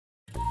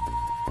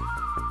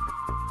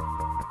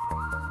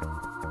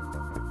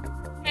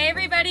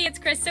everybody, it's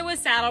Krista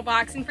with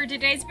Saddlebox, and for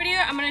today's video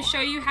I'm going to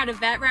show you how to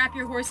vet wrap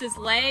your horse's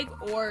leg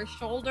or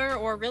shoulder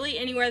or really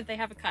anywhere that they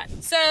have a cut.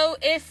 So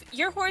if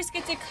your horse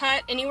gets a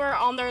cut anywhere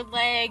on their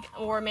leg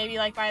or maybe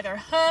like by their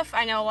hoof,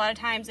 I know a lot of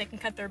times they can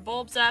cut their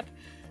bulbs up,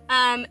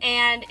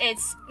 and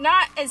it's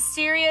not as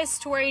serious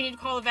to where you need to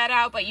call the vet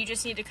out, but you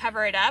just need to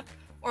cover it up.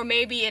 Or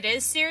maybe it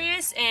is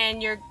serious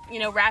and you're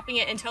wrapping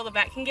it until the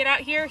vet can get out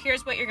here.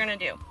 Here's what you're going to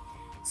do.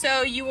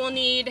 So you will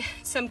need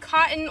some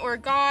cotton or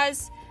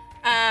gauze.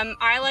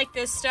 I like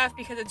this stuff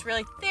because it's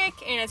really thick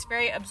and it's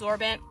very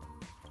absorbent.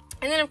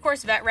 And then of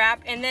course vet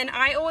wrap. And then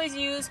I always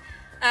use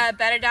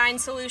betadine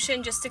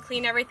solution just to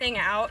clean everything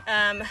out.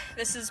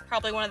 This is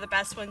probably one of the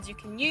best ones you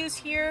can use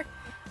here.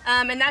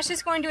 And that's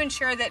just going to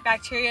ensure that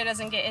bacteria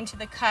doesn't get into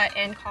the cut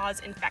and cause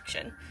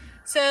infection.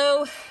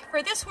 So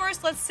for this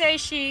horse, let's say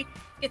she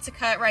gets a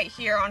cut right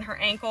here on her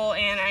ankle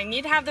and I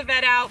need to have the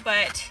vet out,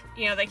 but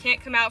they can't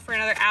come out for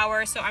another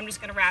hour, so I'm just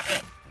gonna wrap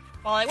it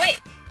while I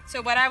wait.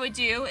 So what I would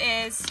do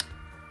is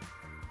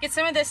get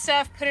some of this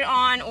stuff, put it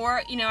on,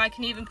 or I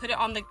can even put it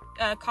on the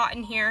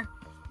cotton here,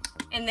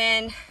 and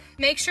then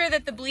make sure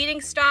that the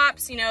bleeding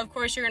stops. Of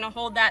course you're gonna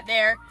hold that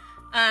there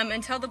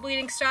until the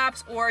bleeding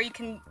stops, or you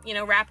can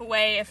wrap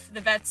away if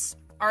the vet's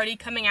already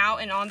coming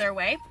out and on their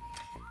way.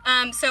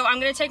 So I'm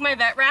gonna take my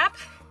vet wrap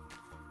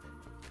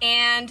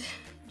and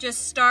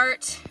just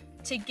start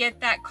to get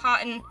that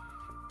cotton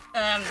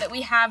that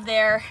we have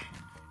there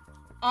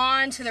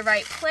onto the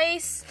right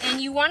place.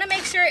 And you want to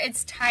make sure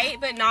it's tight,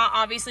 but not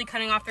obviously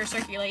cutting off their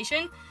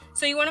circulation.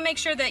 So you want to make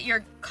sure that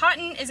your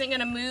cotton isn't going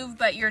to move,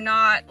 but you're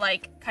not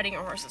like cutting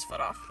your horse's foot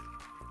off.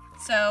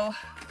 So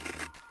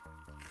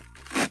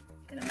I'm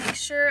gonna make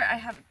sure I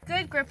have a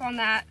good grip on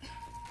that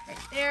right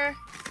there.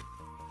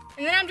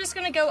 And then I'm just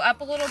going to go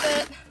up a little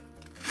bit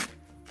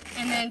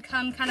and then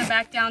come kind of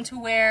back down to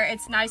where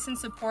it's nice and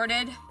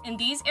supported in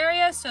these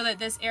areas so that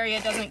this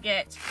area doesn't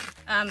get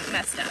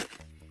messed up.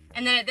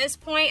 And then at this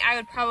point I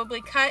would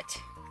probably cut,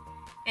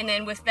 and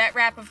then with vet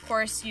wrap, of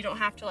course, you don't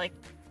have to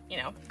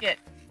get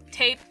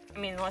tape. I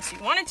mean, unless you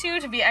wanted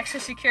to be extra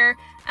secure,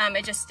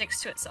 it just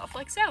sticks to itself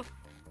like so.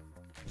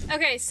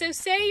 Okay, so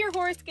say your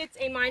horse gets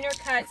a minor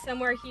cut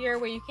somewhere here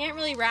where you can't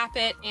really wrap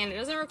it and it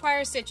doesn't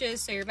require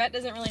stitches, so your vet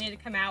doesn't really need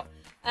to come out.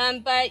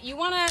 But you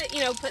want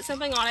to, put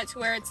something on it to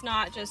where it's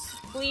not just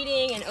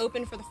bleeding and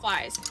open for the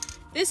flies.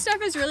 This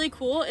stuff is really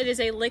cool. It is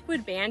a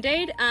liquid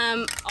Band-Aid.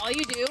 All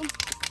you do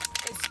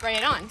is spray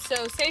it on.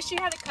 So say she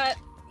had a cut,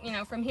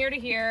 from here to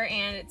here,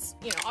 and it's,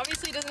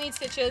 obviously doesn't need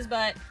stitches,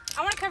 but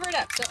I want to cover it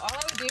up. So all I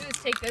would do is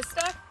take this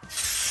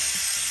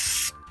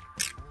stuff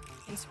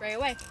and spray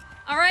away.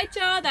 All right,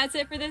 y'all, that's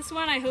it for this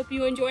one. I hope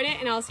you enjoyed it,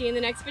 and I'll see you in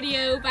the next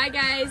video. Bye,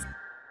 guys.